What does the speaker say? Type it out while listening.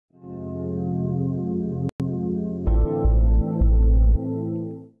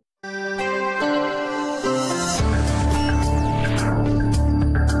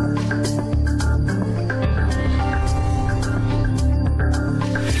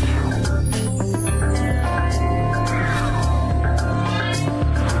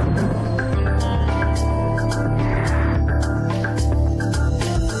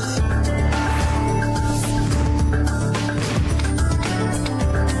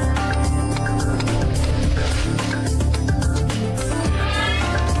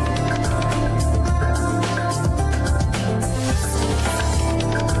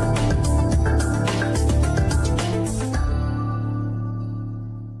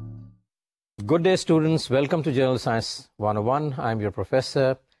Good day, students. Welcome to General Science 101. I'm your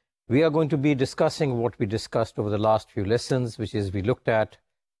professor. We are going to be discussing what we discussed over the last few lessons, which is we looked at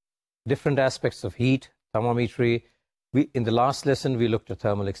different aspects of heat, thermometry. In the last lesson, we looked at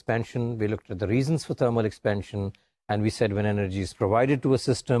thermal expansion. We looked at the reasons for thermal expansion. And we said when energy is provided to a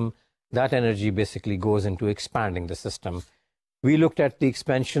system, that energy basically goes into expanding the system. We looked at the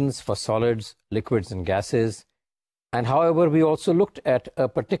expansions for solids, liquids, and gases. And however, we also looked at a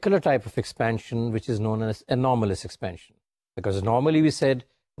particular type of expansion, which is known as anomalous expansion. Because normally we said,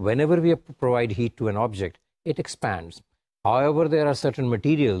 whenever we provide heat to an object, it expands. However, there are certain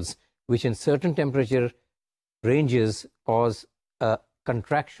materials which in certain temperature ranges cause a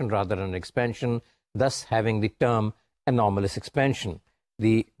contraction rather than expansion, thus having the term anomalous expansion.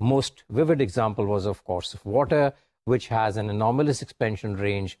 The most vivid example was, of course, of water, which has an anomalous expansion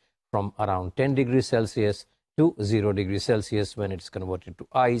range from around 10 degrees Celsius to 0 degrees Celsius when it's converted to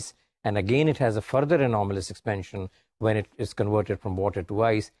ice. And again, it has a further anomalous expansion when it is converted from water to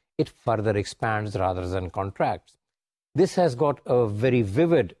ice. It further expands rather than contracts. This has got a very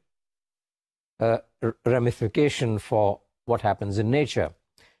vivid ramification for what happens in nature.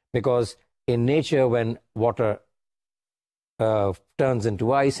 Because in nature, when water turns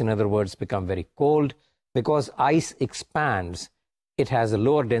into ice, in other words, become very cold, because ice expands, it has a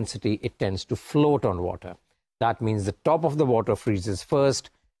lower density, it tends to float on water. That means the top of the water freezes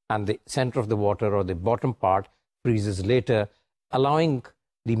first and the center of the water or the bottom part freezes later, allowing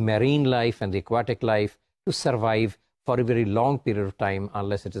the marine life and the aquatic life to survive for a very long period of time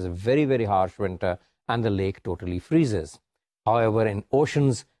unless it is a very, very harsh winter and the lake totally freezes. However, in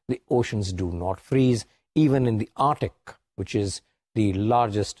oceans, the oceans do not freeze. Even in the Arctic, which is the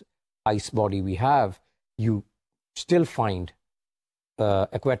largest ice body we have, you still find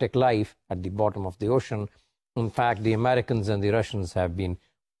aquatic life at the bottom of the ocean. In fact, the Americans and the Russians have been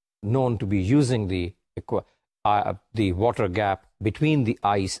known to be using the water gap between the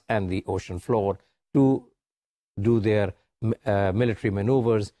ice and the ocean floor to do their military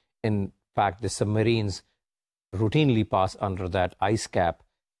maneuvers. In fact, the submarines routinely pass under that ice cap,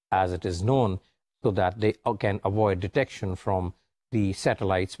 as it is known, so that they can avoid detection from the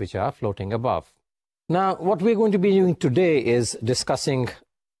satellites which are floating above. Now, what we're going to be doing today is discussing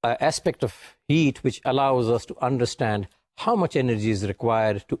an aspect of heat which allows us to understand how much energy is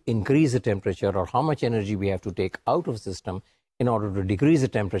required to increase the temperature or how much energy we have to take out of the system in order to decrease the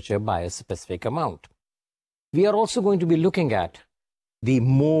temperature by a specific amount. We are also going to be looking at the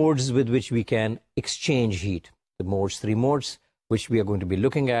modes with which we can exchange heat. The modes, three modes, which we are going to be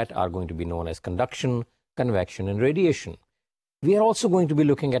looking at are going to be known as conduction, convection, and radiation. We are also going to be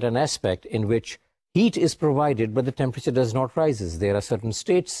looking at an aspect in which heat is provided, but the temperature does not rise. There are certain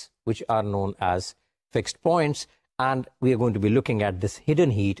states which are known as fixed points, and we are going to be looking at this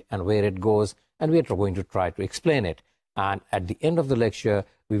hidden heat and where it goes, and we are going to try to explain it. And at the end of the lecture,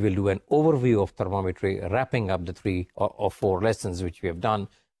 we will do an overview of thermometry, wrapping up the 3 or 4 lessons which we have done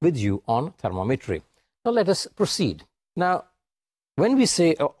with you on thermometry. Now let us proceed. Now, when we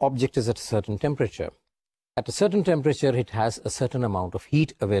say an object is at a certain temperature, it has a certain amount of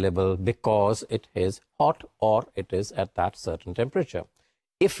heat available because it is hot or it is at that certain temperature.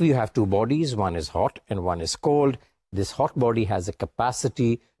 If you have two bodies, one is hot and one is cold, this hot body has a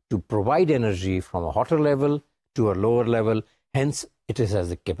capacity to provide energy from a hotter level to a lower level. Hence, it has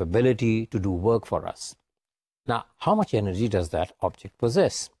the capability to do work for us. Now, how much energy does that object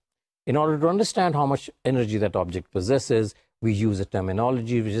possess? In order to understand how much energy that object possesses, we use a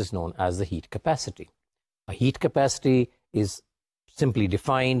terminology which is known as the heat capacity. A heat capacity is simply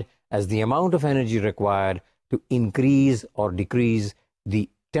defined as the amount of energy required to increase or decrease the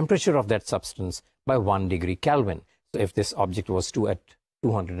temperature of that substance by 1 degree Kelvin. So if this object was at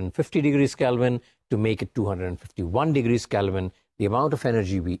 250 degrees Kelvin, to make it 251 degrees Kelvin, the amount of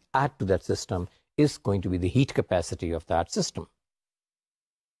energy we add to that system is going to be the heat capacity of that system.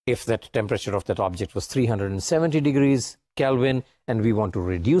 If that temperature of that object was 370 degrees Kelvin and we want to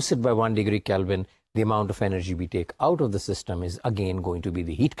reduce it by 1 degree Kelvin, the amount of energy we take out of the system is again going to be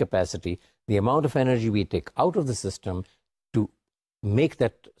the heat capacity. The amount of energy we take out of the system to make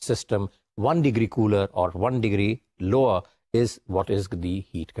that system 1 degree cooler or 1 degree lower is what is the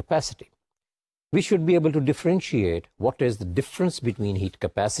heat capacity. We should be able to differentiate what is the difference between heat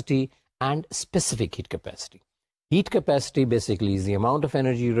capacity and specific heat capacity. Heat capacity basically is the amount of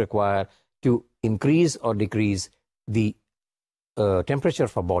energy required to increase or decrease the temperature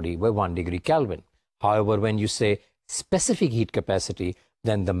of a body by 1 degree Kelvin. However, when you say specific heat capacity,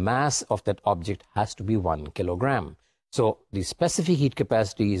 then the mass of that object has to be 1 kilogram. So the specific heat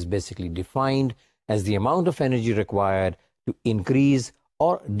capacity is basically defined as the amount of energy required to increase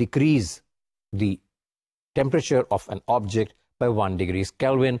or decrease the temperature of an object by 1 degree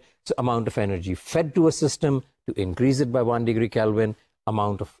Kelvin. So amount of energy fed to a system to increase it by 1 degree Kelvin,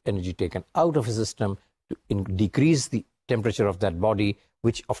 amount of energy taken out of a system to decrease the temperature of that body,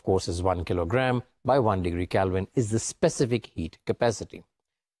 which of course is 1 kilogram by 1 degree Kelvin, is the specific heat capacity.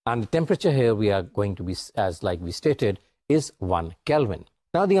 And the temperature here we are going to be, as like we stated, is 1 Kelvin.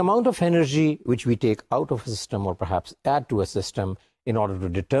 Now the amount of energy which we take out of a system or perhaps add to a system in order to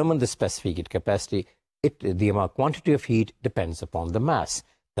determine the specific heat capacity, the quantity of heat depends upon the mass.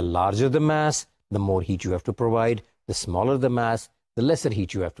 The larger the mass, the more heat you have to provide. The smaller the mass, the lesser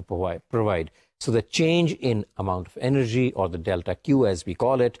heat you have to provide. So the change in amount of energy, or the delta Q as we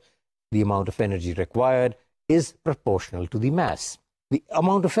call it, the amount of energy required, is proportional to the mass. The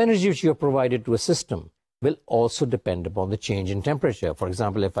amount of energy which you have provided to a system will also depend upon the change in temperature. For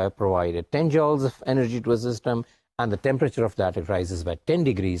example, if I provided 10 joules of energy to a system and the temperature of that rises by 10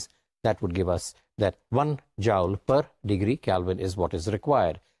 degrees, that would give us that 1 joule per degree Kelvin is what is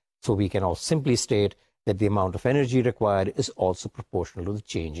required. So we can also simply state that the amount of energy required is also proportional to the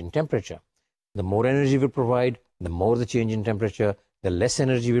change in temperature. The more energy we provide, the more the change in temperature. The less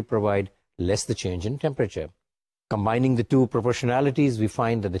energy we provide, less the change in temperature. Combining the two proportionalities, we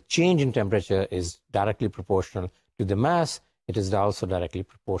find that the change in temperature is directly proportional to the mass. It is also directly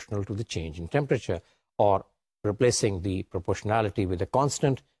proportional to the change in temperature. Or replacing the proportionality with a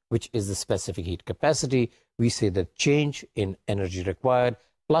constant, which is the specific heat capacity, we say that change in energy required,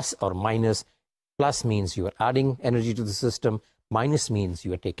 plus or minus. Plus means you are adding energy to the system, minus means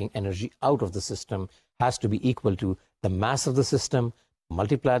you are taking energy out of the system, has to be equal to the mass of the system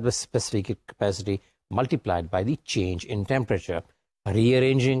multiplied by specific heat capacity multiplied by the change in temperature.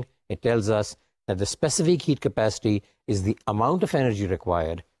 Rearranging, it tells us that the specific heat capacity is the amount of energy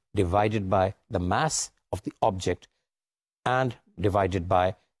required divided by the mass of the object and divided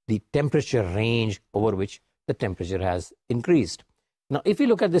by the temperature range over which the temperature has increased. Now, if we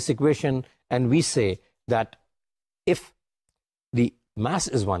look at this equation and we say that if the mass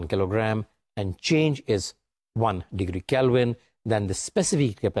is 1 kilogram and change is 1 degree Kelvin, then the specific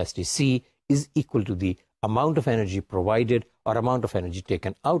heat capacity C is equal to the amount of energy provided or amount of energy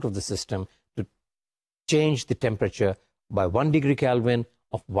taken out of the system to change the temperature by 1 degree Kelvin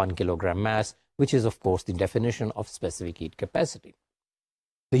of 1 kilogram mass, which is of course the definition of specific heat capacity.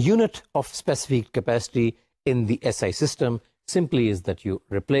 The unit of specific heat capacity in the SI system simply is that you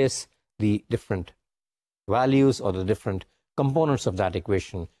replace the different values or the different components of that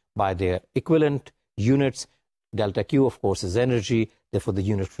equation by their equivalent units. Delta Q, of course, is energy, therefore the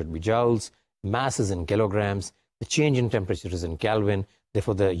unit should be joules. Mass is in kilograms. The change in temperature is in Kelvin.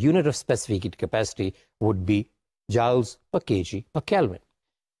 Therefore, the unit of specific heat capacity would be joules per kg per Kelvin.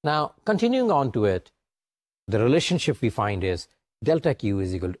 Now, continuing on to it, the relationship we find is delta Q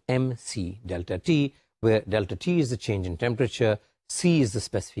is equal to mc delta T, where delta T is the change in temperature, C is the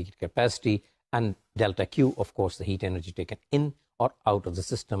specific heat capacity, and delta Q, of course, the heat energy taken in or out of the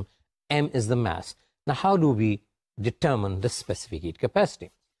system. M is the mass. Now, how do we determine the specific heat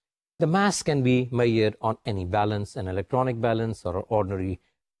capacity? The mass can be measured on any balance, an electronic balance or ordinary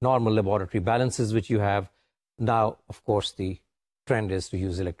normal laboratory balances which you have. Now, of course, the trend is to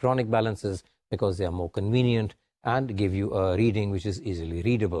use electronic balances because they are more convenient and give you a reading which is easily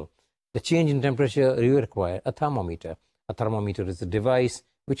readable. The change in temperature, you require a thermometer. A thermometer is a device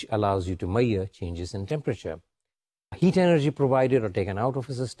which allows you to measure changes in temperature. Heat energy provided or taken out of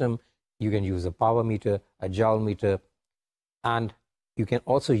a system, you can use a power meter, a joule meter, and you can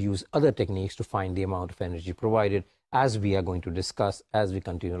also use other techniques to find the amount of energy provided, as we are going to discuss as we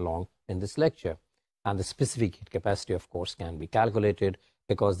continue along in this lecture. And the specific heat capacity, of course, can be calculated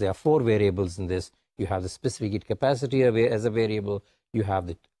because there are 4 variables in this. You have the specific heat capacity as a variable, you have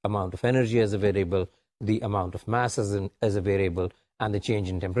the amount of energy as a variable, the amount of mass as a variable, and the change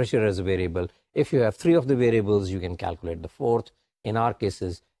in temperature as a variable. If you have 3 of the variables, you can calculate the 4th. In our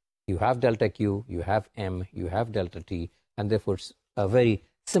cases, you have delta Q, you have M, you have delta T, and therefore it's a very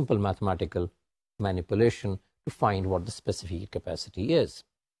simple mathematical manipulation to find what the specific heat capacity is.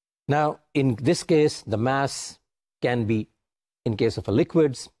 Now, in this case, the mass can be, in case of a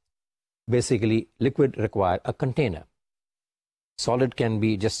liquids, basically liquid require a container. Solid can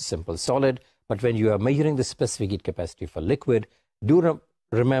be just a simple solid, but when you are measuring the specific heat capacity for liquid, do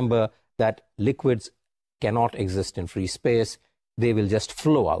remember that liquids cannot exist in free space. They will just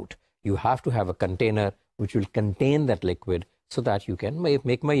flow out. You have to have a container which will contain that liquid so that you can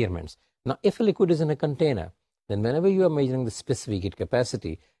make measurements. Now, if a liquid is in a container, then whenever you are measuring the specific heat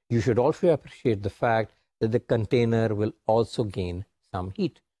capacity, you should also appreciate the fact that the container will also gain some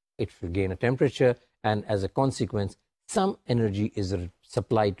heat. It will gain a temperature, and as a consequence, some energy is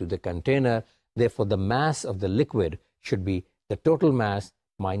supplied to the container. Therefore, the mass of the liquid should be the total mass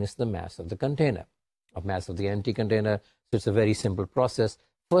minus the mass of the container, or mass of the empty container. So it's a very simple process.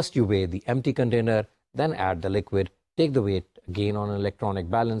 First, you weigh the empty container, then add the liquid, take the weight again on an electronic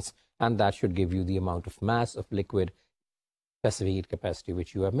balance, and that should give you the amount of mass of liquid, specific heat capacity,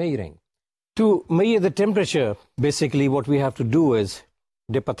 which you are measuring. To measure the temperature, basically what we have to do is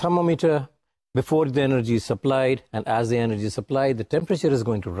dip a thermometer before the energy is supplied, and as the energy is supplied, the temperature is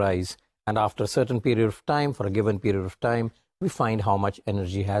going to rise, and after a certain period of time, for a given period of time, we find how much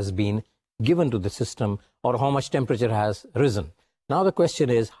energy has been given to the system or how much temperature has risen. Now the question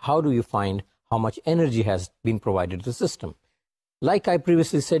is, how do you find how much energy has been provided to the system? Like I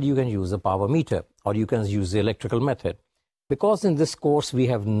previously said, you can use a power meter or you can use the electrical method. Because in this course we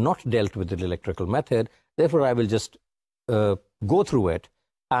have not dealt with the electrical method, therefore I will just go through it,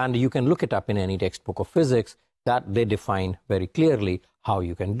 and you can look it up in any textbook of physics that they define very clearly how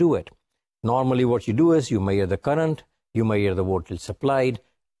you can do it. Normally what you do is you measure the current, you measure the voltage supplied,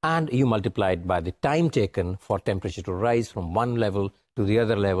 and you multiply it by the time taken for temperature to rise from one level to the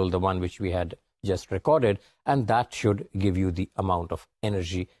other level, the one which we had just recorded, and that should give you the amount of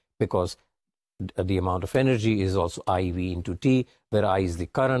energy, because the amount of energy is also IV into T, where I is the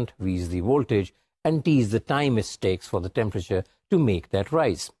current, V is the voltage, and T is the time it takes for the temperature to make that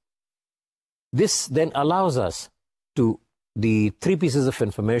rise. This then allows us to the three pieces of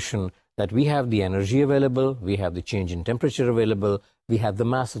information that we have the energy available, we have the change in temperature available, we have the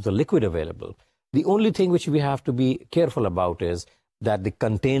mass of the liquid available. The only thing which we have to be careful about is that the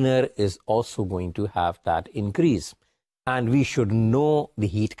container is also going to have that increase, and we should know the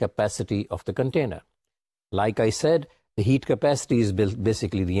heat capacity of the container. Like I said, the heat capacity is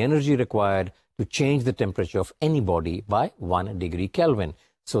basically the energy required to change the temperature of any body by 1 degree Kelvin.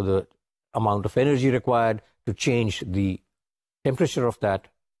 So the amount of energy required to change the temperature of that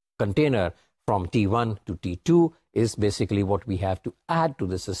container from T1 to T2 is basically what we have to add to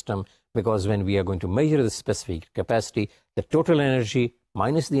the system, because when we are going to measure the specific capacity, the total energy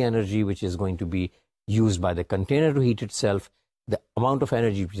minus the energy which is going to be used by the container to heat itself, the amount of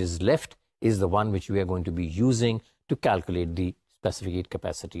energy which is left is the one which we are going to be using to calculate the specific heat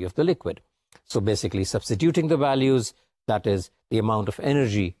capacity of the liquid. So basically substituting the values, that is the amount of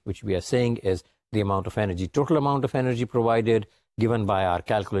energy which we are saying is the amount of energy, total amount of energy provided given by our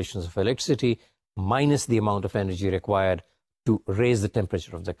calculations of electricity, minus the amount of energy required to raise the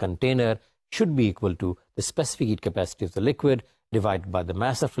temperature of the container, should be equal to the specific heat capacity of the liquid divided by the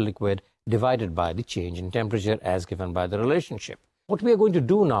mass of the liquid divided by the change in temperature as given by the relationship. What we are going to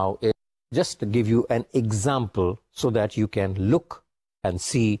do now is just to give you an example so that you can look and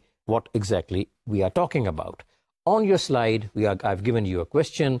see what exactly we are talking about. On your slide, I've given you a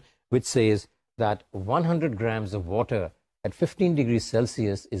question which says that 100 grams of water at 15 degrees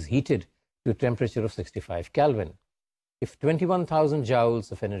Celsius is heated to a temperature of 65 Kelvin. If 21,000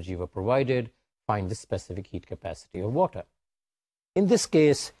 joules of energy were provided, find the specific heat capacity of water. In this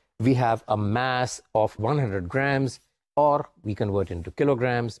case, we have a mass of 100 grams, or we convert into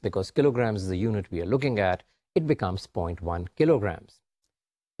kilograms, because kilograms is the unit we are looking at. It becomes 0.1 kilograms.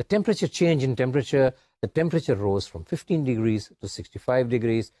 The temperature change in temperature, the temperature rose from 15 degrees to 65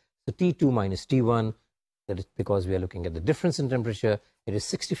 degrees. So T2 minus T1, that is because we are looking at the difference in temperature, it is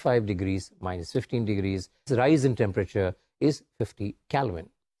 65 degrees minus 15 degrees. The rise in temperature is 50 Kelvin.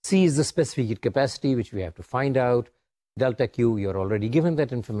 C is the specific heat capacity, which we have to find out. Delta Q, you're already given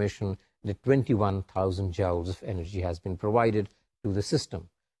that information, that 21,000 joules of energy has been provided to the system.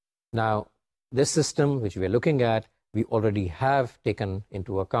 Now, this system, which we are looking at, we already have taken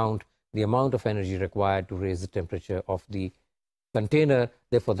into account the amount of energy required to raise the temperature of the container.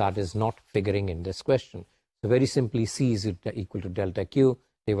 Therefore, that is not figuring in this question. So very simply, C is equal to delta Q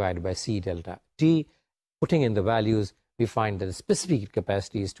divided by C delta T. Putting in the values, we find that the specific heat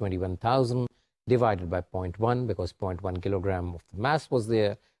capacity is 21,000 divided by 0.1, because 0.1 kilogram of the mass was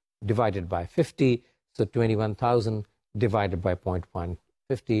there, divided by 50. So 21,000 divided by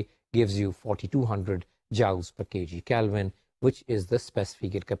 0.150 gives you 4,200 joules per kg Kelvin, which is the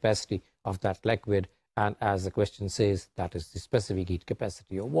specific heat capacity of that liquid. And as the question says, that is the specific heat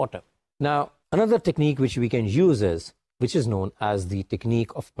capacity of water. Now, another technique which we can use is, which is known as the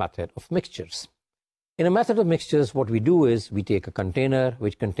technique of method of mixtures. In a method of mixtures, what we do is we take a container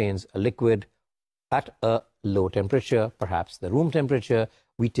which contains a liquid at a low temperature, perhaps the room temperature.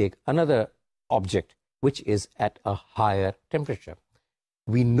 We take another object which is at a higher temperature.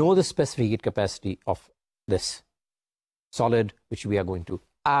 We know the specific heat capacity of this solid, which we are going to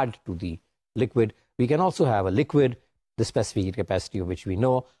add to the liquid. We can also have a liquid, the specific heat capacity of which we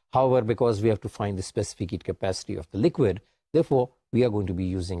know. However, because we have to find the specific heat capacity of the liquid, therefore, we are going to be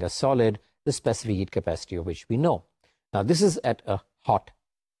using a solid, the specific heat capacity of which we know. Now, this is at a hot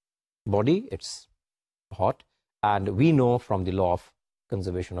body, it's hot, and we know from the law of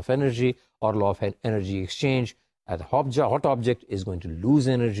conservation of energy or law of energy exchange, a hot object is going to lose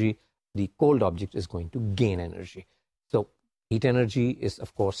energy, the cold object is going to gain energy. So heat energy is,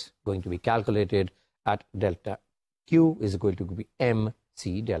 of course, going to be calculated at delta Q is going to be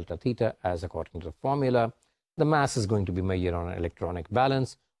mc delta theta as according to the formula. The mass is going to be measured on an electronic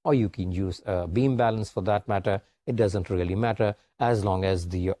balance, or you can use a beam balance for that matter. It doesn't really matter as long as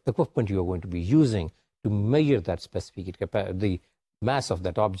the equipment you are going to be using to measure that specific the mass of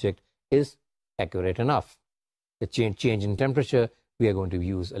that object is accurate enough. The change in temperature, we are going to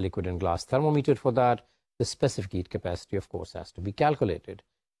use a liquid and glass thermometer for that. The specific heat capacity, of course, has to be calculated,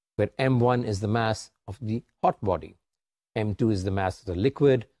 where M1 is the mass of the hot body, M2 is the mass of the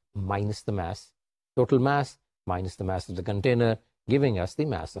liquid minus the mass, total mass minus the mass of the container, giving us the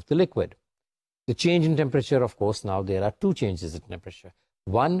mass of the liquid. The change in temperature, of course, now there are two changes in temperature.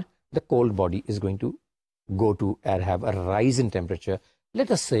 One, the cold body is going to go to and have a rise in temperature.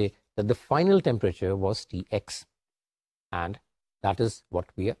 Let us say that the final temperature was Tx, and that is what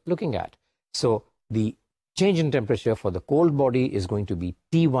we are looking at. So the change in temperature for the cold body is going to be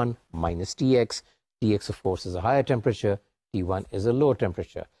T1 minus Tx. Tx, of course, is a higher temperature. T1 is a lower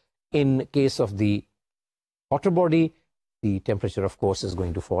temperature. In case of the hotter body, the temperature, of course, is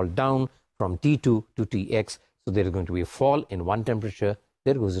going to fall down from T2 to Tx. So there is going to be a fall in one temperature.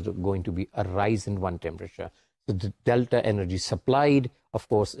 There is going to be a rise in one temperature. So the delta energy supplied, of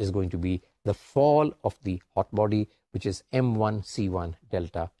course, is going to be the fall of the hot body, which is M1C1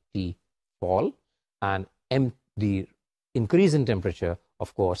 delta T fall. And the increase in temperature,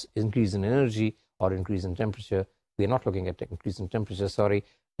 of course, increase in energy or increase in temperature. We are not looking at increase in temperature, sorry.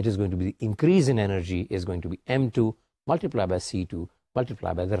 It is going to be the increase in energy is going to be M2 multiplied by C2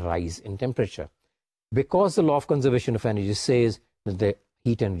 multiplied by the rise in temperature. Because the law of conservation of energy says that the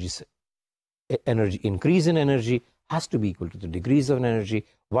heat energy increase in energy has to be equal to the degrees of energy.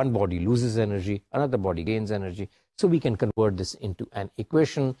 One body loses energy, another body gains energy. So we can convert this into an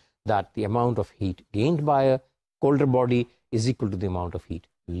equation that the amount of heat gained by a colder body is equal to the amount of heat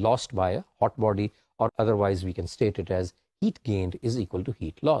lost by a hot body, or otherwise we can state it as heat gained is equal to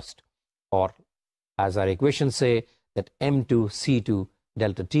heat lost. Or as our equations say, that M2 C2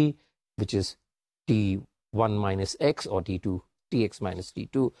 delta T, which is T1 minus X or T2 Tx minus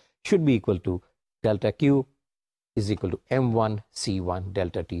T2, should be equal to delta Q is equal to M1 C1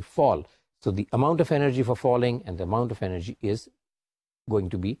 delta T fall. So the amount of energy for falling and the amount of energy is going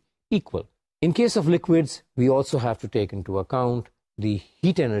to be equal. In case of liquids, we also have to take into account the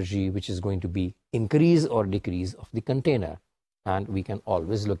heat energy, which is going to be increase or decrease of the container. And we can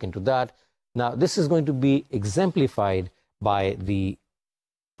always look into that. Now, this is going to be exemplified by the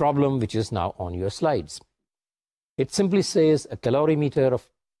problem which is now on your slides. It simply says a calorimeter of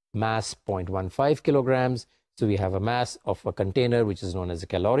mass 0.15 kilograms. So we have a mass of a container which is known as a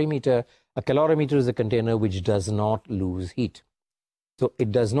calorimeter. A calorimeter is a container which does not lose heat. So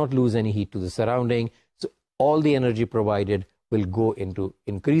it does not lose any heat to the surrounding. So all the energy provided will go into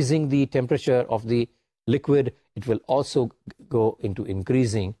increasing the temperature of the liquid. It will also go into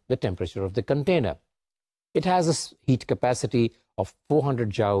increasing the temperature of the container. It has a heat capacity of 400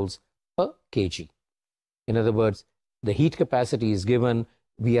 joules per kg. In other words, the heat capacity is given.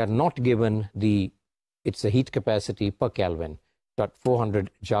 We are not given it's a heat capacity per Kelvin. But 400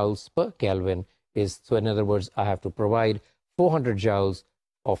 joules per Kelvin is, so in other words, I have to provide 400 joules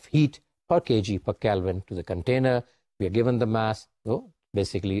of heat per kg per Kelvin to the container. We are given the mass. So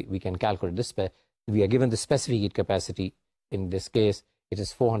basically, we can calculate this. We are given the specific heat capacity. In this case, it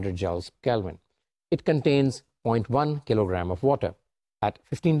is 400 joules per Kelvin. It contains 0.1 kilogram of water. At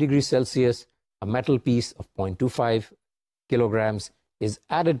 15 degrees Celsius, a metal piece of 0.25 kilograms is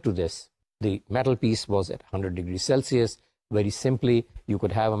added to this. The metal piece was at 100 degrees Celsius. Very simply, you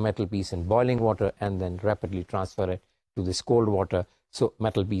could have a metal piece in boiling water and then rapidly transfer it to this cold water. So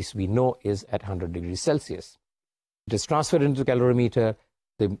metal piece we know is at 100 degrees Celsius. It is transferred into the calorimeter.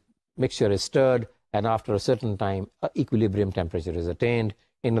 The mixture is stirred, and after a certain time, an equilibrium temperature is attained.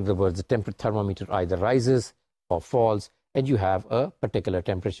 In other words, the thermometer either rises or falls, and you have a particular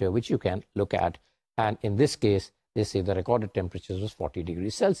temperature which you can look at. And in this case, they say the recorded temperature was 40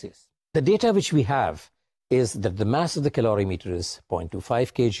 degrees Celsius. The data which we have is that the mass of the calorimeter is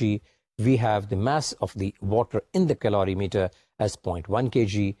 0.25 kg. We have the mass of the water in the calorimeter as 0.1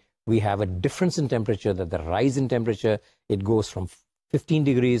 kg. We have a difference in temperature, that the rise in temperature, it goes from 15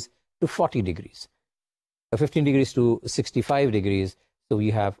 degrees to 40 degrees. 15 degrees to 65 degrees. So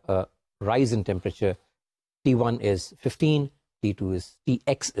we have a rise in temperature. T1 is 15, T2 is,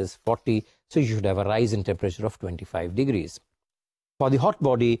 Tx is 40, so you should have a rise in temperature of 25 degrees. For the hot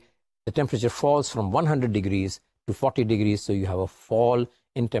body, the temperature falls from 100 degrees to 40 degrees, so you have a fall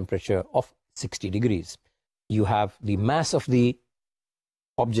in temperature of 60 degrees. You have the mass of the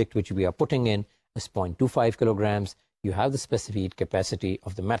object which we are putting in is 0.25 kilograms. You have the specific heat capacity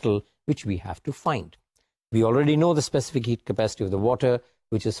of the metal, which we have to find. We already know the specific heat capacity of the water,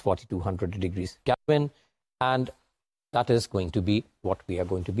 which is 4200 degrees Kelvin, and that is going to be what we are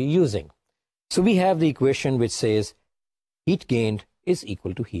going to be using. So we have the equation which says heat gained is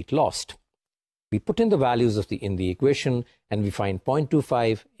equal to heat lost. We put in the values of in the equation, and we find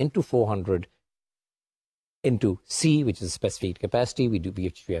 0.25 into 400 into C, which is the specific heat capacity. We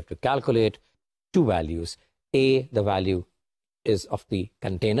have to calculate two values. A, the value is of the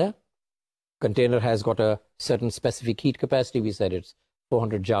container. Container has got a certain specific heat capacity. We said it's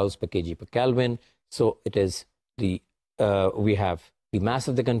 400 joules per kg per Kelvin. So it is the we have the mass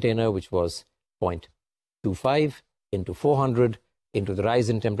of the container, which was 0.25 into 400 into the rise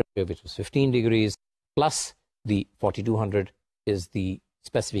in temperature, which was 15 degrees, plus the 4200 is the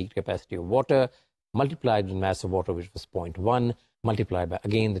specific heat capacity of water, multiplied with mass of water, which was 0.1, multiplied by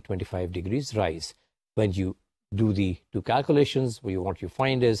again the 25 degrees rise. When you do the two calculations, what you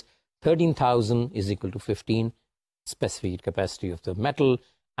find is 13,000 is equal to 15 specific heat capacity of the metal,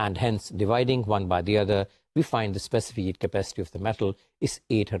 and hence dividing one by the other, we find the specific heat capacity of the metal is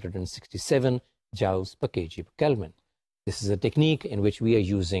 867 joules per kg per Kelvin. This is a technique in which we are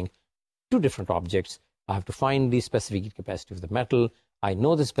using two different objects. I have to find the specific heat capacity of the metal. I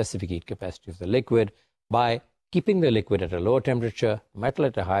know the specific heat capacity of the liquid by keeping the liquid at a lower temperature, metal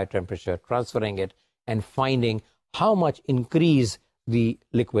at a higher temperature, transferring it, and finding how much increase the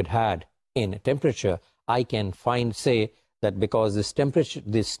liquid had in temperature. I can find, say, that because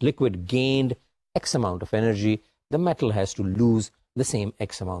this liquid gained X amount of energy, the metal has to lose the same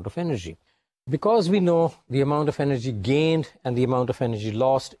X amount of energy. Because we know the amount of energy gained and the amount of energy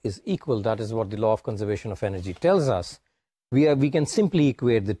lost is equal, that is what the law of conservation of energy tells us, we can simply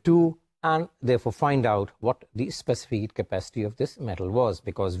equate the two and therefore find out what the specific heat capacity of this metal was.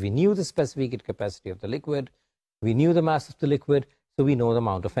 Because we knew the specific heat capacity of the liquid, we knew the mass of the liquid, so we know the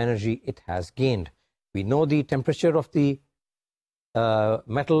amount of energy it has gained. We know the temperature of the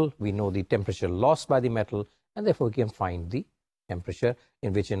metal, we know the temperature lost by the metal, and therefore we can find the temperature,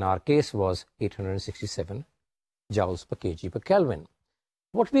 in which in our case was 867 joules per kg per Kelvin.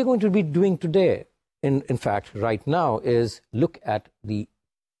 What we're going to be doing today, in fact right now, is look at the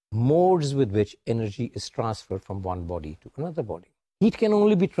modes with which energy is transferred from one body to another body. Heat can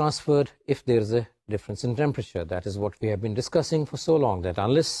only be transferred if there is a difference in temperature. That is what we have been discussing for so long, that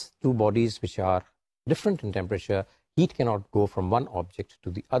unless two bodies which are different in temperature, heat cannot go from one object to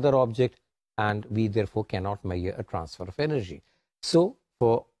the other object, and we therefore cannot measure a transfer of energy. So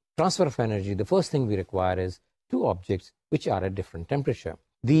for transfer of energy, the first thing we require is two objects which are at different temperature.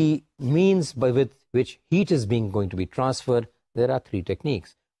 The means by which heat is going to be transferred, there are three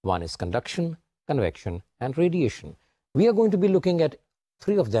techniques. One is conduction, convection, and radiation. We are going to be looking at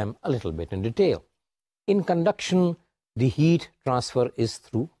three of them a little bit in detail. In conduction, the heat transfer is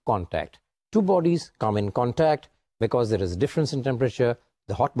through contact. Two bodies come in contact. Because there is a difference in temperature,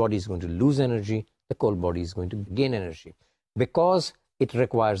 the hot body is going to lose energy, the cold body is going to gain energy. Because it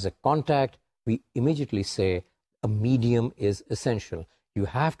requires a contact, we immediately say a medium is essential. You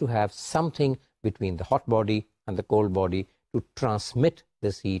have to have something between the hot body and the cold body to transmit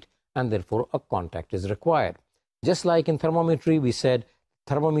this heat, and therefore a contact is required. Just like in thermometry, we said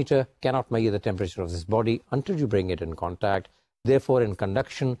thermometer cannot measure the temperature of this body until you bring it in contact. Therefore, in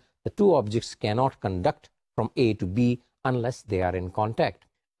conduction, the two objects cannot conduct from A to B unless they are in contact.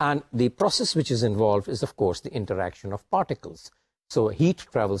 And the process which is involved is, of course, the interaction of particles. So heat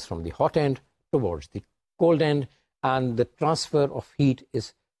travels from the hot end towards the cold end, and the transfer of heat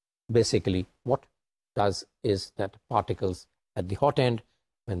is basically what does is that particles at the hot end,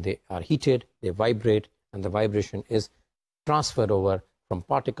 when they are heated, they vibrate, and the vibration is transferred over from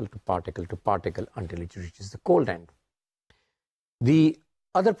particle to particle to particle until it reaches the cold end. The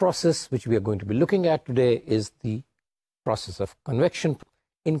other process which we are going to be looking at today is the process of convection.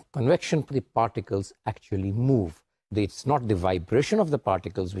 In convection, the particles actually move. It's not the vibration of the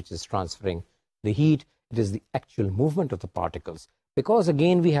particles which is transferring the heat, it is the actual movement of the particles. Because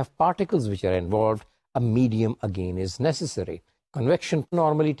again we have particles which are involved, a medium again is necessary. Convection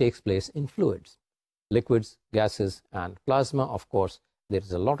normally takes place in fluids, liquids, gases, and plasma. Of course, there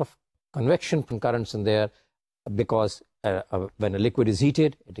is a lot of convection currents in there, because when a liquid is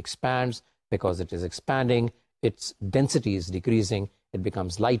heated, it expands. Because it is expanding, its density is decreasing, it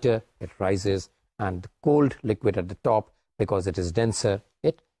becomes lighter, it rises, and the cold liquid at the top, because it is denser,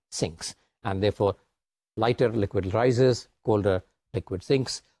 it sinks. And therefore, lighter liquid rises, colder liquid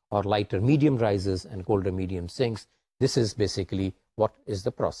sinks, or lighter medium rises and colder medium sinks. This is basically what is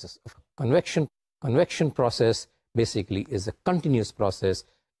the process of convection. Convection process basically is a continuous process.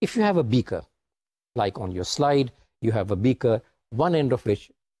 If you have a beaker, like on your slide, you have a beaker, one end of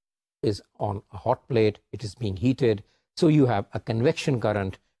which is on a hot plate, it is being heated. So you have a convection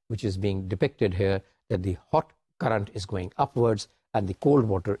current, which is being depicted here, that the hot current is going upwards and the cold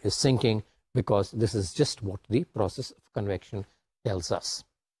water is sinking, because this is just what the process of convection tells us.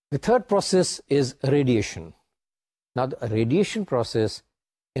 The third process is radiation. Now, the radiation process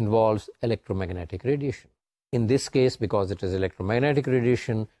involves electromagnetic radiation. In this case, because it is electromagnetic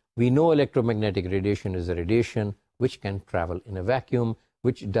radiation, we know electromagnetic radiation is a radiation which can travel in a vacuum,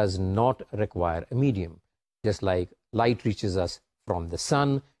 which does not require a medium. Just like light reaches us from the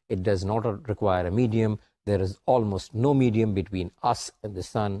sun, it does not require a medium. There is almost no medium between us and the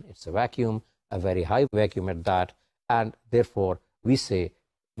sun. It's a vacuum, a very high vacuum at that. And therefore, we say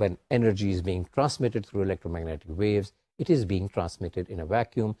when energy is being transmitted through electromagnetic waves, it is being transmitted in a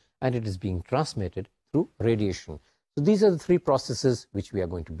vacuum, and it is being transmitted through radiation. So these are the three processes which we are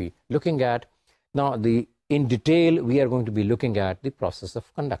going to be looking at. Now, in detail, we are going to be looking at the process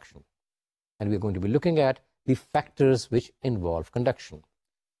of conduction. And we're going to be looking at the factors which involve conduction.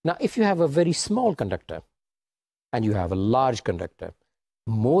 Now, if you have a very small conductor and you have a large conductor,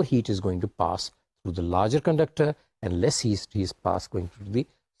 more heat is going to pass through the larger conductor and less heat is passed going through the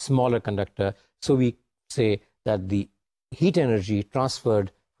smaller conductor. So we say that the heat energy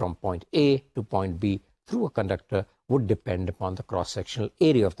transferred from point A to point B through a conductor would depend upon the cross-sectional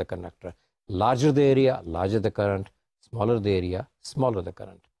area of the conductor. Larger the area, larger the current; smaller the area, smaller the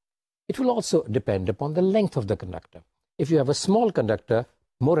current. It will also depend upon the length of the conductor. If you have a small conductor,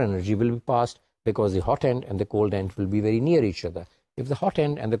 more energy will be passed because the hot end and the cold end will be very near each other. If the hot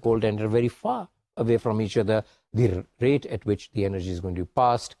end and the cold end are very far away from each other, the rate at which the energy is going to be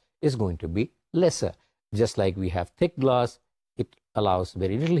passed is going to be lesser. Just like we have thick glass, it allows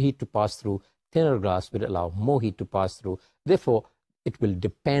very little heat to pass through. Thinner glass will allow more heat to pass through. Therefore, it will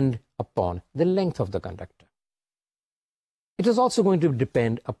depend upon the length of the conductor. It is also going to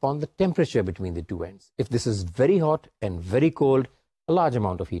depend upon the temperature between the two ends. If this is very hot and very cold, a large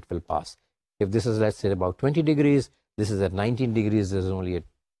amount of heat will pass. If this is, let's say, about 20 degrees, this is at 19 degrees, there's only a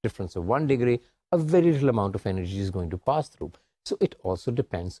difference of 1 degree, a very little amount of energy is going to pass through. So it also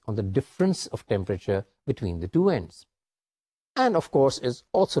depends on the difference of temperature between the two ends. And of course, it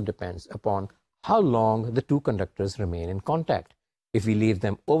also depends upon how long the two conductors remain in contact. If we leave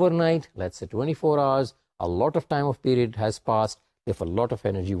them overnight, let's say 24 hours, a lot of time of period has passed, therefore a lot of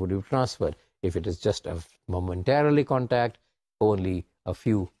energy would be transferred. If it is just a momentarily contact, only a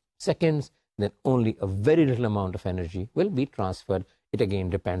few seconds, then only a very little amount of energy will be transferred. It again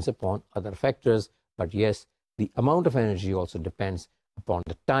depends upon other factors, but yes, the amount of energy also depends upon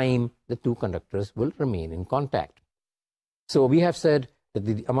the time the two conductors will remain in contact. So we have said that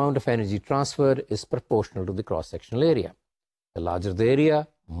the amount of energy transferred is proportional to the cross-sectional area. The larger the area,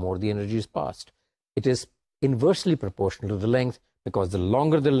 more the energy is passed. It is inversely proportional to the length, because the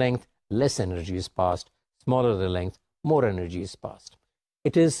longer the length, less energy is passed. Smaller the length, more energy is passed.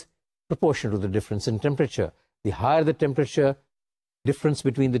 It is proportional to the difference in temperature. The higher the temperature difference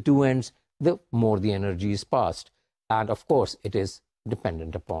between the two ends, the more the energy is passed. And of course, it is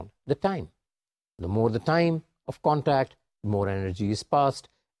dependent upon the time. The more the time of contact, the more energy is passed.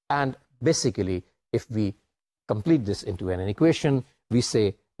 And basically, if we complete this into an equation, we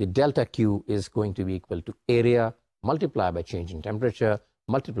say the delta Q is going to be equal to area multiplied by change in temperature,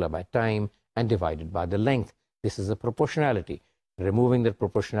 multiplied by time, and divided by the length. This is a proportionality. Removing the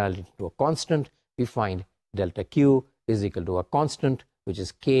proportionality to a constant, we find delta Q is equal to a constant, which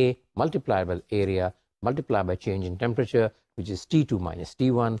is K multiplied by the area multiplied by change in temperature, which is T2 minus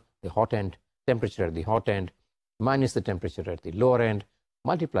T1, the hot end, temperature at the hot end, minus the temperature at the lower end,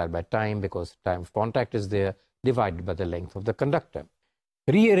 multiplied by time, because time of contact is there, divided by the length of the conductor.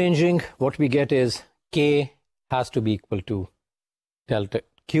 Rearranging, what we get is K has to be equal to delta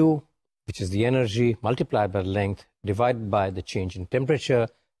Q, which is the energy, multiplied by the length, divided by the change in temperature,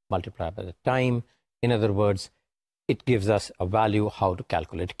 multiplied by the time. In other words, it gives us a value how to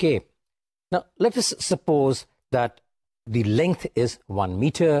calculate K. Now, let us suppose that the length is 1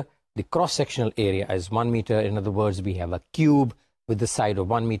 meter, the cross-sectional area is 1 meter. In other words, we have a cube with the side of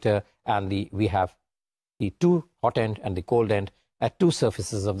 1 meter, and we have the two hot end and the cold end at two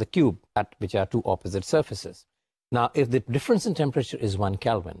surfaces of the cube, which are two opposite surfaces. Now, if the difference in temperature is 1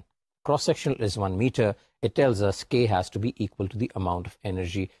 Kelvin, cross-sectional is 1 meter, it tells us K has to be equal to the amount of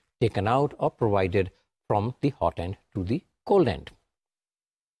energy taken out or provided from the hot end to the cold end.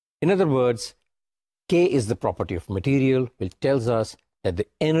 In other words, K is the property of material, which tells us that the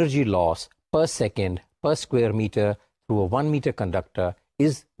energy loss per second per square meter through a 1 meter conductor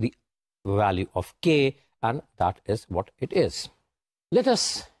is the value of K, and that is what it is. Let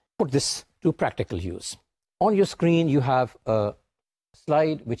us put this to practical use. On your screen, you have a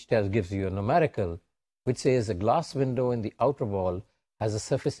slide which gives you a numerical which says a glass window in the outer wall has a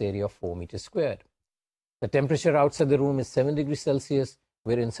surface area of 4 meters squared. The temperature outside the room is 7 degrees Celsius,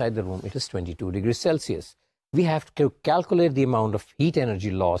 where inside the room it is 22 degrees Celsius. We have to calculate the amount of heat energy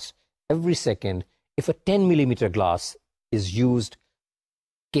lost every second if a 10 millimeter glass is used.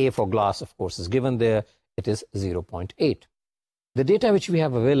 K for glass, of course, is given there. It is 0.8. The data which we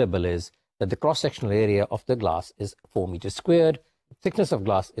have available is that the cross-sectional area of the glass is 4 meters squared. Thickness of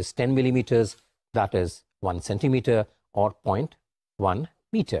glass is 10 millimeters, that is 1 centimeter or 0.1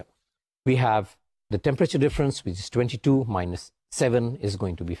 meter. We have the temperature difference, which is 22 minus 7 is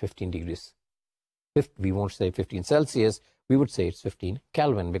going to be 15 degrees. We won't say 15 Celsius, we would say it's 15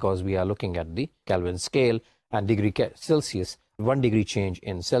 Kelvin, because we are looking at the Kelvin scale, and degree Celsius, 1 degree change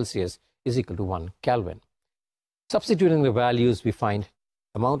in Celsius is equal to 1 Kelvin. Substituting the values, we find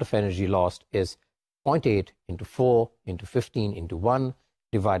amount of energy lost is 0.8 into 4 into 15 into 1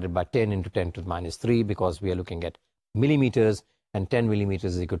 divided by 10 into 10 to the minus 3, because we are looking at millimeters, and 10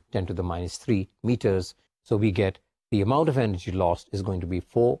 millimeters is equal to 10 to the minus 3 meters. So we get the amount of energy lost is going to be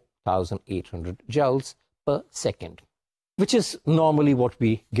 4,800 joules per second, which is normally what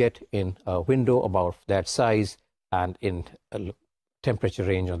we get in a window about that size and in a temperature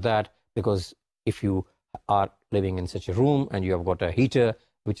range of that, because if you are living in such a room and you have got a heater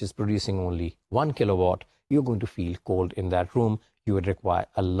which is producing only 1 kilowatt, you're going to feel cold in that room. You would require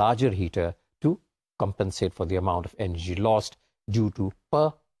a larger heater to compensate for the amount of energy lost due to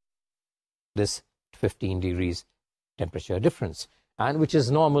this 15 degrees temperature difference, and which is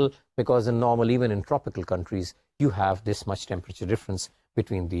normal, because in normal, even in tropical countries, you have this much temperature difference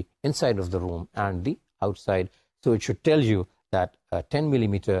between the inside of the room and the outside. So it should tell you that a 10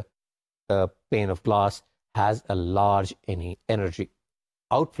 millimeter pane of glass has a large energy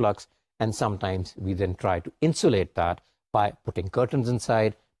outflux, and sometimes we then try to insulate that by putting curtains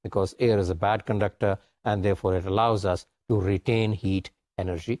inside, because air is a bad conductor, and therefore it allows us to retain heat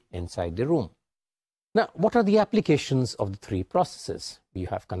energy inside the room. Now, what are the applications of the three processes? You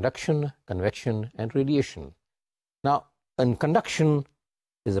have conduction, convection, and radiation. Now, in conduction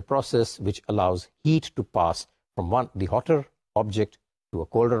is a process which allows heat to pass from the hotter object to a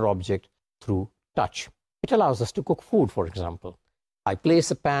colder object through touch. It allows us to cook food, for example. I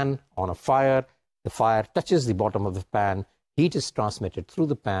place a pan on a fire, the fire touches the bottom of the pan, heat is transmitted through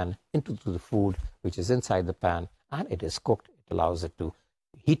the pan into the food which is inside the pan, and it is cooked. It allows it to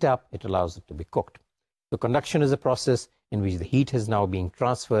heat up, it allows it to be cooked. So conduction is a process in which the heat is now being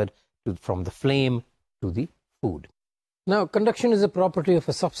transferred from the flame to the food. Now, conduction is a property of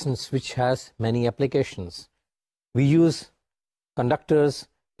a substance which has many applications. We use conductors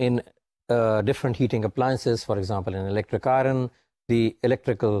in different heating appliances. For example, in electric iron, the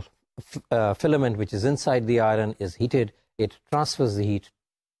electrical filament which is inside the iron is heated. It transfers the heat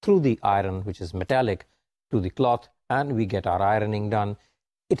through the iron, which is metallic, to the cloth, and we get our ironing done.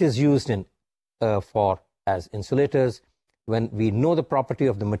 It is used as insulators. When we know the property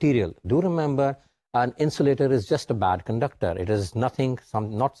of the material, do remember, an insulator is just a bad conductor. It is not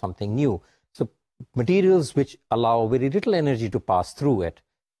something new. So materials which allow very little energy to pass through it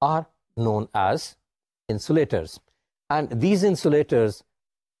are known as insulators. And these insulators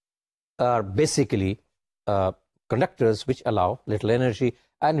are basically conductors which allow little energy,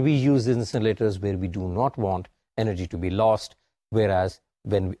 and we use insulators where we do not want energy to be lost, whereas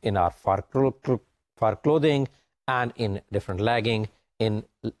when in our far clothing and in different lagging,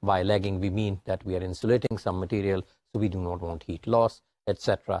 by lagging we mean that we are insulating some material, so we do not want heat loss,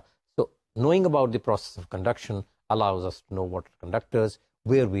 etc. So knowing about the process of conduction allows us to know what are conductors.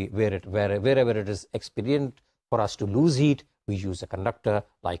 Wherever it is expedient for us to lose heat, we use a conductor,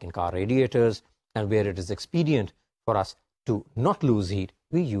 like in car radiators, and where it is expedient for us to not lose heat,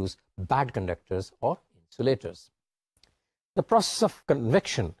 we use bad conductors or insulators. The process of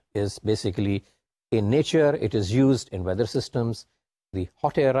convection is basically, in nature, it is used in weather systems. The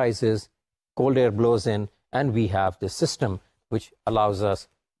hot air rises, cold air blows in, and we have this system which allows us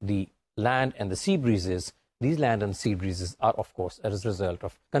the land and the sea breezes. These land and sea breezes are, of course, as a result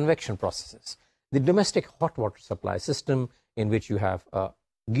of convection processes. The domestic hot water supply system, in which you have a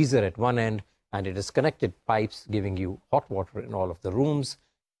geyser at one end, and it is connected pipes giving you hot water in all of the rooms.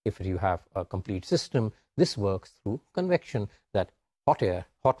 If you have a complete system, this works through convection, that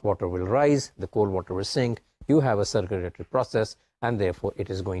hot water will rise, the cold water will sink. You have a circulatory process, and therefore it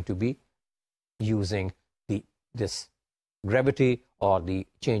is going to be using this gravity, or the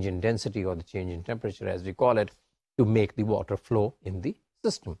change in density, or the change in temperature, as we call it, to make the water flow in the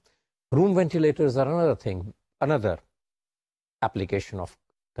system. Room ventilators are another application of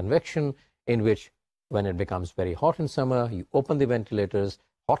convection, in which when it becomes very hot in summer, you open the ventilators,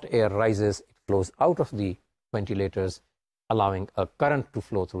 hot air rises, it flows out of the ventilators, allowing a current to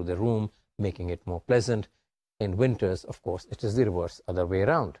flow through the room, making it more pleasant. In winters, of course, it is the reverse, other way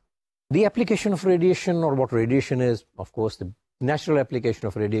around. The application of radiation, or what radiation is, of course, the natural application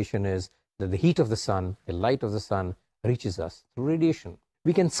of radiation is that the heat of the sun, the light of the sun, reaches us through radiation.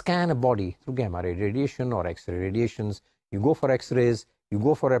 We can scan a body through gamma ray radiation or X-ray radiations. You go for X-rays, you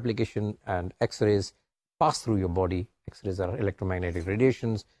go for application, and X-rays pass through your body. X-rays are electromagnetic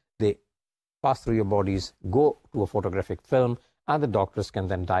radiations. They pass through your bodies, go to a photographic film, and the doctors can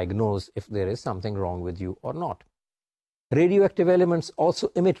then diagnose if there is something wrong with you or not. Radioactive elements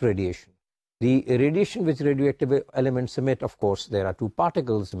also emit radiation. The radiation which radioactive elements emit, of course, there are two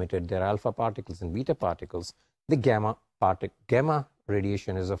particles emitted. There are alpha particles and beta particles. The gamma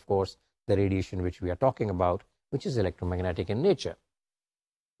radiation is, of course, the radiation which we are talking about, which is electromagnetic in nature.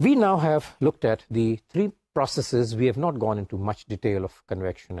 We now have looked at the three processes. We have not gone into much detail of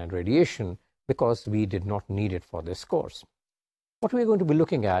convection and radiation because we did not need it for this course. What we are going to be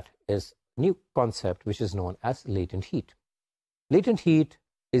looking at is a new concept which is known as latent heat. Latent heat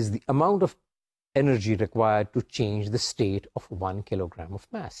is the amount of energy required to change the state of 1 kilogram of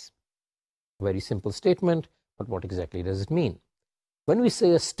mass. Very simple statement, but what exactly does it mean? When we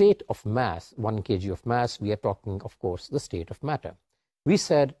say a state of mass, 1 kg of mass, we are talking, of course, the state of matter. We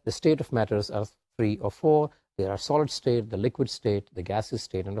said the state of matters are 3 or 4. There are solid state, the liquid state, the gaseous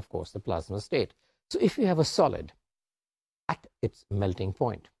state, and of course the plasma state. So if you have a solid at its melting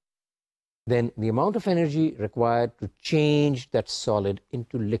point, then the amount of energy required to change that solid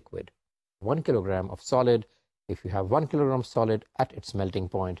into liquid, 1 kilogram of solid, if you have 1 kilogram solid at its melting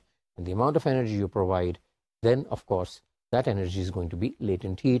point, and the amount of energy you provide, then of course that energy is going to be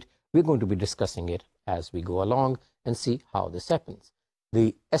latent heat. We're going to be discussing it as we go along and see how this happens.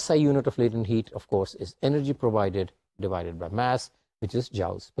 The SI unit of latent heat, of course, is energy provided divided by mass, which is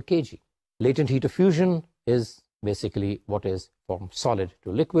joules per kg. Latent heat of fusion is basically what is from solid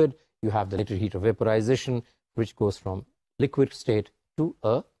to liquid. You have the latent heat of vaporization, which goes from liquid state to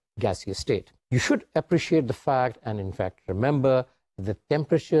a gaseous state. You should appreciate the fact, and in fact remember, the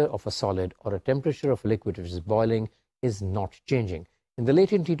temperature of a solid or a temperature of a liquid which is boiling is not changing. In the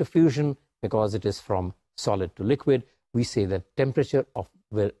latent heat of fusion, because it is from solid to liquid, we say that temperature of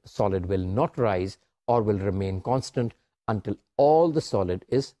the solid will not rise or will remain constant until all the solid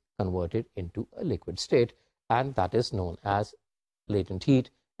is converted into a liquid state, and that is known as latent heat.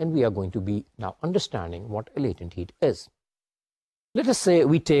 And we are going to be now understanding what a latent heat is. Let us say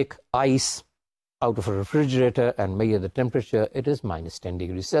we take ice out of a refrigerator and measure the temperature. It is minus 10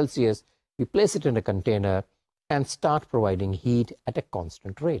 degrees Celsius. We place it in a container and start providing heat at a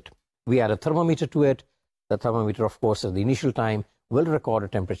constant rate. We add a thermometer to it. The thermometer, of course, at the initial time will record a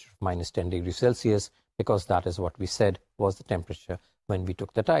temperature of minus 10 degrees Celsius because that is what we said was the temperature when we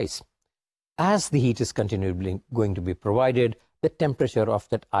took that ice. As the heat is continually going to be provided, the temperature of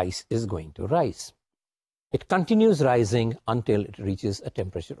that ice is going to rise. It continues rising until it reaches a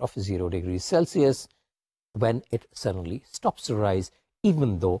temperature of 0 degrees Celsius, when it suddenly stops to rise,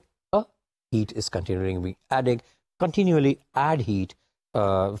 even though a heat is continually add heat.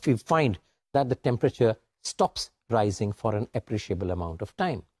 If we find that the temperature stops rising for an appreciable amount of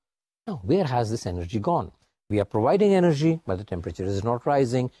time. Now, where has this energy gone? We are providing energy, but the temperature is not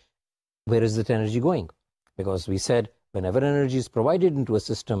rising. Where is that energy going? Because we said whenever energy is provided into a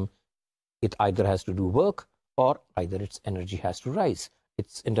system, it either has to do work or either its energy has to rise.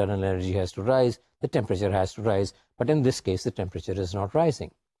 Its internal energy has to rise, the temperature has to rise, but in this case, the temperature is not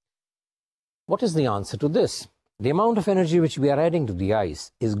rising. What is the answer to this? The amount of energy which we are adding to the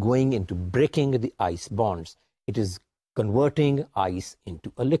ice is going into breaking the ice bonds. It is converting ice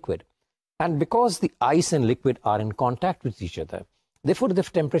into a liquid. And because the ice and liquid are in contact with each other, therefore, the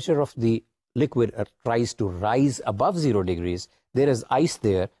temperature of the liquid tries to rise above 0 degrees, there is ice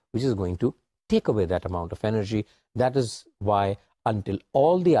there which is going to take away that amount of energy. That is why until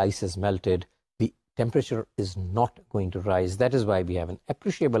all the ice is melted, the temperature is not going to rise. That is why we have an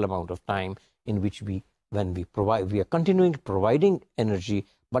appreciable amount of time in which we are continuing providing energy,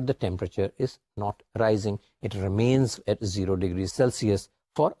 but the temperature is not rising. It remains at 0 degrees Celsius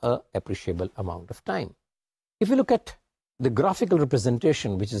for an appreciable amount of time. If you look at the graphical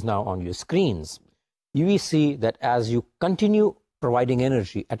representation, which is now on your screens, you will see that as you continue providing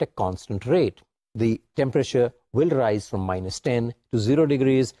energy at a constant rate. The temperature will rise from -10 to 0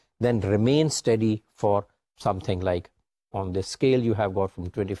 degrees, then remain steady for something like, on this scale you have got from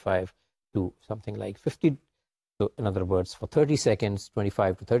 25 to something like 50. So in other words, for 30 seconds,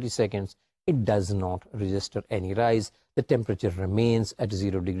 25 to 30 seconds, it does not register any rise. The temperature remains at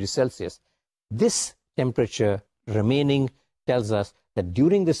 0 degrees Celsius. This temperature remaining tells us that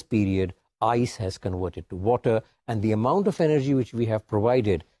during this period, ice has converted to water, and the amount of energy which we have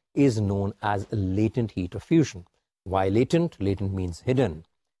provided is known as latent heat of fusion. Why latent? Latent means hidden.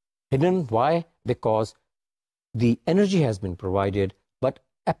 Hidden, why? Because the energy has been provided, but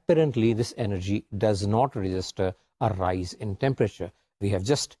apparently this energy does not register a rise in temperature. We have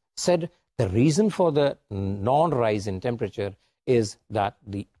just said the reason for the non-rise in temperature is that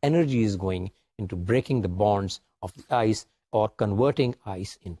the energy is going into breaking the bonds of the ice or converting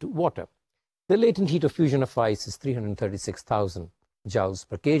ice into water. The latent heat of fusion of ice is 336,000 joules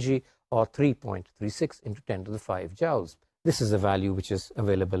per kg, or 3.36 into 10 to the 5 joules. This is a value which is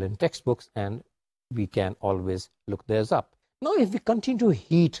available in textbooks, and we can always look theirs up. Now, if we continue to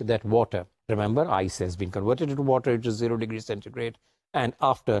heat that water, remember, ice has been converted into water, it is 0 degrees centigrade, and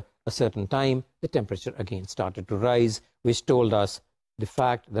after a certain time, the temperature again started to rise, which told us the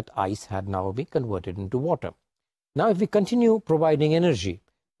fact that ice had now been converted into water. Now, if we continue providing energy,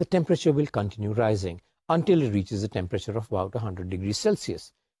 the temperature will continue rising until it reaches a temperature of about 100 degrees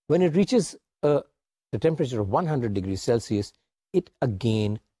Celsius. When it reaches the temperature of 100 degrees Celsius, it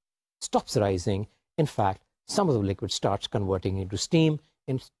again stops rising. In fact, some of the liquid starts converting into steam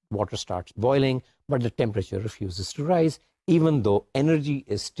and water starts boiling, but the temperature refuses to rise, even though energy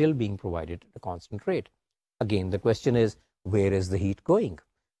is still being provided at a constant rate. Again, the question is, where is the heat going?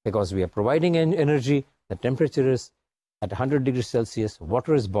 Because we are providing energy, the temperature is at 100 degrees Celsius,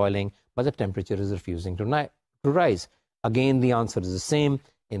 water is boiling, but the temperature is refusing to rise. Again, the answer is the same.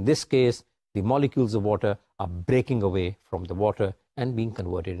 In this case, the molecules of water are breaking away from the water and being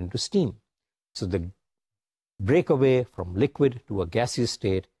converted into steam. So the breakaway from liquid to a gaseous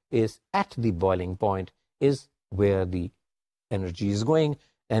state is at the boiling point, is where the energy is going.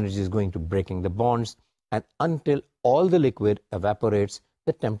 Energy is going to breaking the bonds, and until all the liquid evaporates,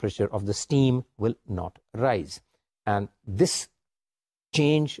 the temperature of the steam will not rise. And this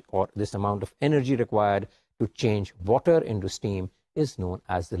change, or this amount of energy required to change water into steam, is known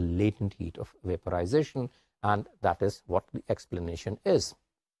as the latent heat of vaporization, and that is what the explanation is.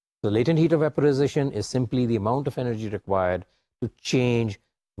 The latent heat of vaporization is simply the amount of energy required to change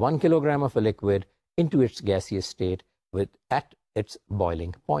 1 kilogram of a liquid into its gaseous state at its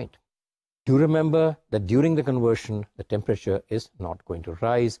boiling point. Do remember that during the conversion, the temperature is not going to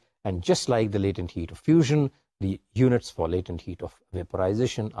rise, and just like the latent heat of fusion, the units for latent heat of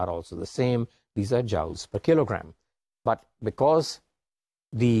vaporization are also the same. These are joules per kilogram. But because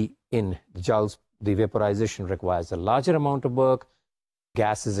in joules, the vaporization requires a larger amount of work,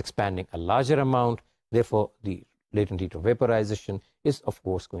 gas is expanding a larger amount, therefore the latent heat of vaporization is of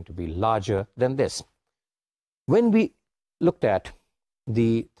course going to be larger than this. When we looked at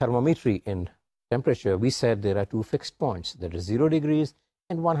the thermometry in temperature, we said there are two fixed points, that is 0 degrees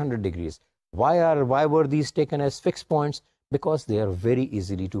and 100 degrees. Why were these taken as fixed points? Because they are very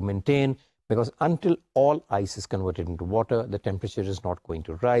easily to maintain, because until all ice is converted into water, the temperature is not going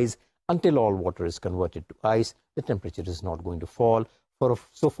to rise. Until all water is converted to ice, the temperature is not going to fall.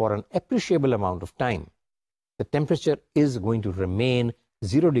 So for an appreciable amount of time, the temperature is going to remain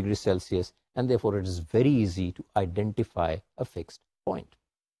 0 degrees Celsius, and therefore it is very easy to identify a fixed point.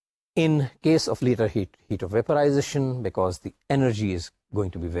 In case of latent heat of vaporization, because the energy is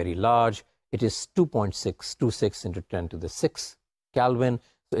going to be very large, it is 2.626 into 10 to the 6 Kelvin,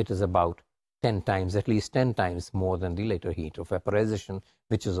 so it is about 10 times, at least 10 times more than the latent heat of vaporization,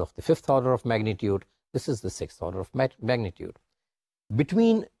 which is of the 5th order of magnitude. This is the 6th order of magnitude.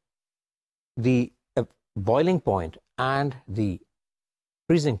 Between the boiling point and the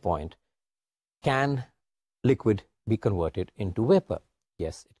freezing point, can liquid be converted into vapor?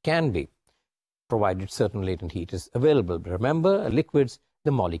 Yes, it can be, provided certain latent heat is available. But remember, liquids,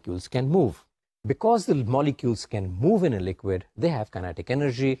 the molecules can move. Because the molecules can move in a liquid, they have kinetic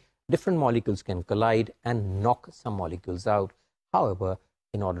energy. Different molecules can collide and knock some molecules out. However,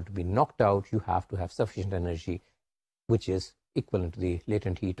 in order to be knocked out, you have to have sufficient energy, which is equivalent to the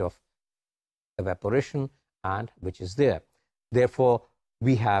latent heat of evaporation, and which is there. Therefore,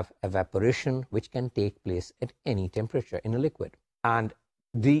 we have evaporation which can take place at any temperature in a liquid. And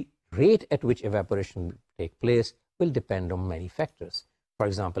the rate at which evaporation will take place will depend on many factors. For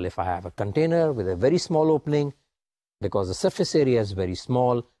example, if I have a container with a very small opening, because the surface area is very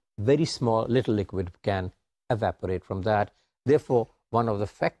small little liquid can evaporate from that. Therefore, one of the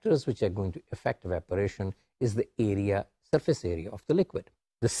factors which are going to affect evaporation is the surface area of the liquid.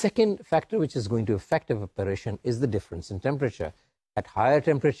 The second factor which is going to affect evaporation is the difference in temperature. At higher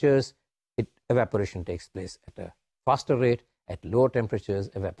temperatures, evaporation takes place at a faster rate. At lower temperatures,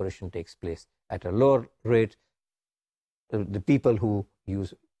 evaporation takes place at a lower rate. The people who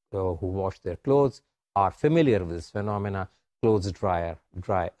wash their clothes are familiar with this phenomena. Clothes dry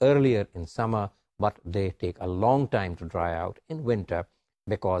earlier in summer, but they take a long time to dry out in winter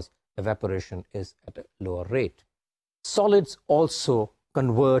because evaporation is at a lower rate. Solids also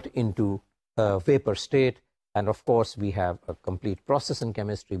convert into a vapor state, and of course we have a complete process in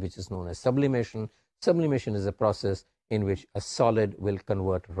chemistry which is known as sublimation. Sublimation is a process in which a solid will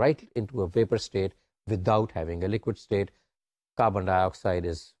convert right into a vapor state without having a liquid state. Carbon dioxide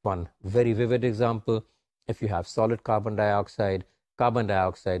is one very vivid example. If you have solid carbon dioxide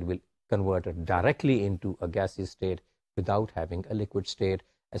will convert it directly into a gaseous state without having a liquid state,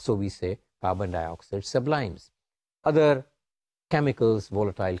 and so we say carbon dioxide sublimes. Other chemicals,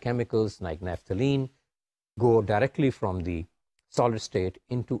 volatile chemicals like naphthalene, go directly from the solid state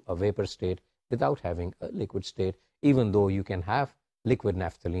into a vapor state without having a liquid state, even though you can have liquid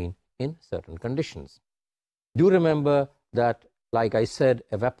naphthalene in certain conditions. Do remember that, like I said,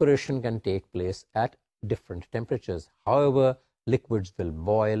 evaporation can take place at different temperatures. However, liquids will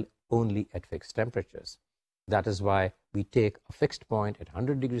boil only at fixed temperatures. That is why we take a fixed point at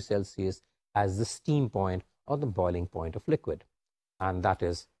 100 degrees Celsius as the steam point or the boiling point of liquid. And that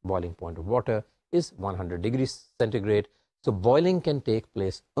is, boiling point of water is 100 degrees centigrade. So boiling can take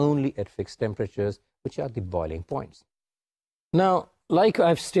place only at fixed temperatures, which are the boiling points. Now, like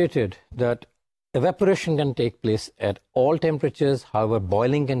I've stated, that evaporation can take place at all temperatures. However,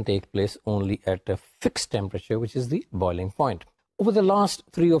 boiling can take place only at a fixed temperature, which is the boiling point. Over the last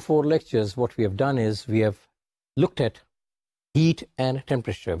 3 or 4 lectures, what we have done is we have looked at heat and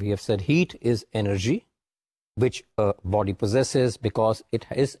temperature. We have said heat is energy which a body possesses because it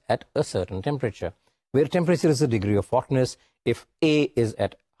is at a certain temperature. Where temperature is a degree of hotness, if A is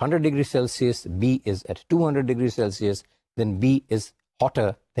at 100 degrees Celsius, B is at 200 degrees Celsius, then B is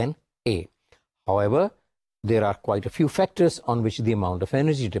hotter than A. However, there are quite a few factors on which the amount of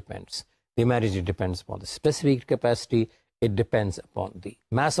energy depends. The energy depends upon the specific capacity, it depends upon the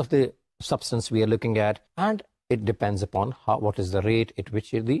mass of the substance we are looking at, and it depends upon what is the rate at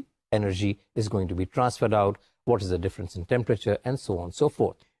which the energy is going to be transferred out, what is the difference in temperature, and so on and so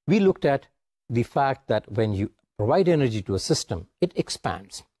forth. We looked at the fact that when you provide energy to a system, it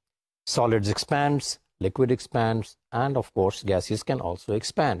expands. Solids expands, liquid expands, and of course gases can also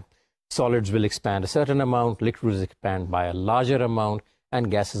expand. Solids will expand a certain amount, liquids expand by a larger amount, and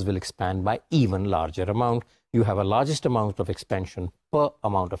gases will expand by even larger amount. You have a largest amount of expansion per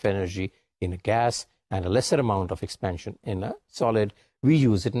amount of energy in a gas and a lesser amount of expansion in a solid. We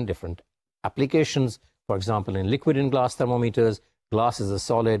use it in different applications. For example, in liquid and glass thermometers, glass is a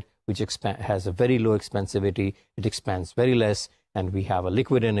solid which has a very low expansivity. It expands very less, and we have a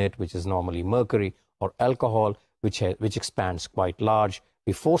liquid in it, which is normally mercury or alcohol, which expands quite large.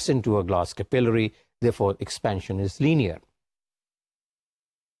 We force into a glass capillary, therefore expansion is linear.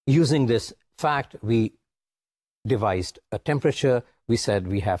 Using this fact, we devised a temperature. We said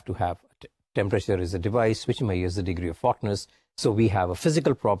we have to have temperature is a device which measures the degree of hotness. So we have a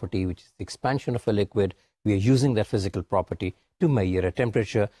physical property, which is the expansion of a liquid. We are using that physical property to measure a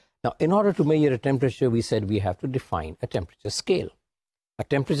temperature. Now, in order to measure a temperature, we said we have to define a temperature scale. A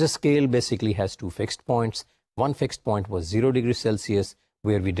temperature scale basically has 2 fixed points. One fixed point was 0 degrees Celsius,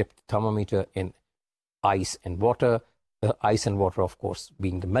 where we dipped the thermometer in ice and water. Ice and water, of course,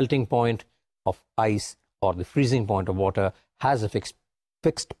 being the melting point of ice or the freezing point of water, has a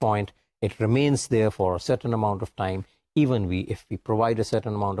fixed point. It remains there for a certain amount of time. Even if we provide a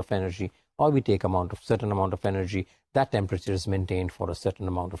certain amount of energy or we take certain amount of energy, that temperature is maintained for a certain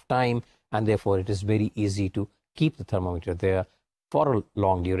amount of time, and therefore it is very easy to keep the thermometer there for a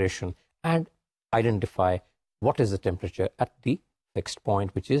long duration and identify what is the temperature at the fixed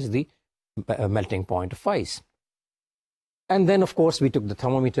point, which is the melting point of ice. And then, of course, we took the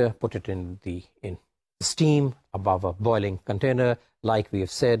thermometer, put it in steam above a boiling container. Like we have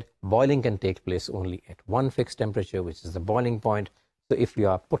said, boiling can take place only at one fixed temperature, which is the boiling point. So if you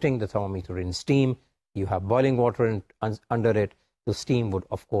are putting the thermometer in steam, you have boiling water under it. The steam would,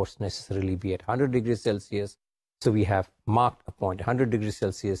 of course, necessarily be at 100 degrees Celsius. So we have marked a point 100 degrees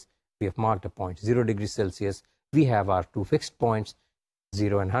Celsius. We have marked a point 0 degrees Celsius. We have our 2 fixed points,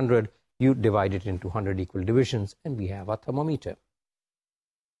 0 and 100. You divide it into 100 equal divisions, and we have our thermometer.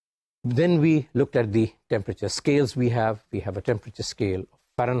 Then we looked at the temperature scales we have. We have a temperature scale of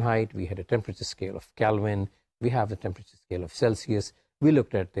Fahrenheit. We had a temperature scale of Kelvin. we have the temperature scale of Celsius. We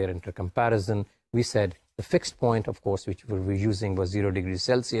looked at their intercomparison. We said the fixed point, of course, which we were using was 0 degrees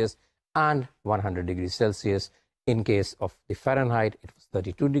Celsius and 100 degrees Celsius. In case of the Fahrenheit, it was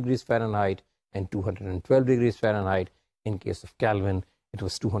 32 degrees Fahrenheit and 212 degrees Fahrenheit. In case of Kelvin, it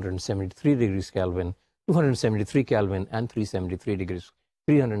was 273 degrees Kelvin, 273 Kelvin, and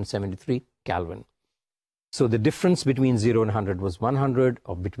 373 Kelvin. So the difference between 0 and 100 was 100,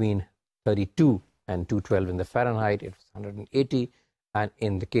 or between 32 and 212 in the Fahrenheit, it was 180. And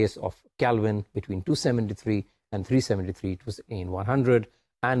in the case of Kelvin, between 273 and 373, it was in 100.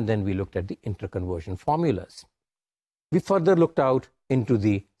 And then we looked at the interconversion formulas. We further looked out into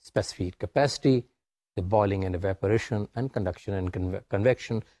the specific capacity, the boiling and evaporation, and conduction and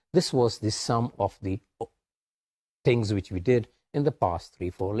convection. This was the sum of the things which we did in the past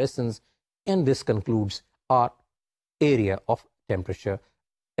 3-4 lessons. And this concludes our area of temperature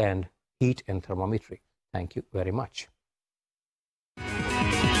and heat and thermometry. Thank you very much.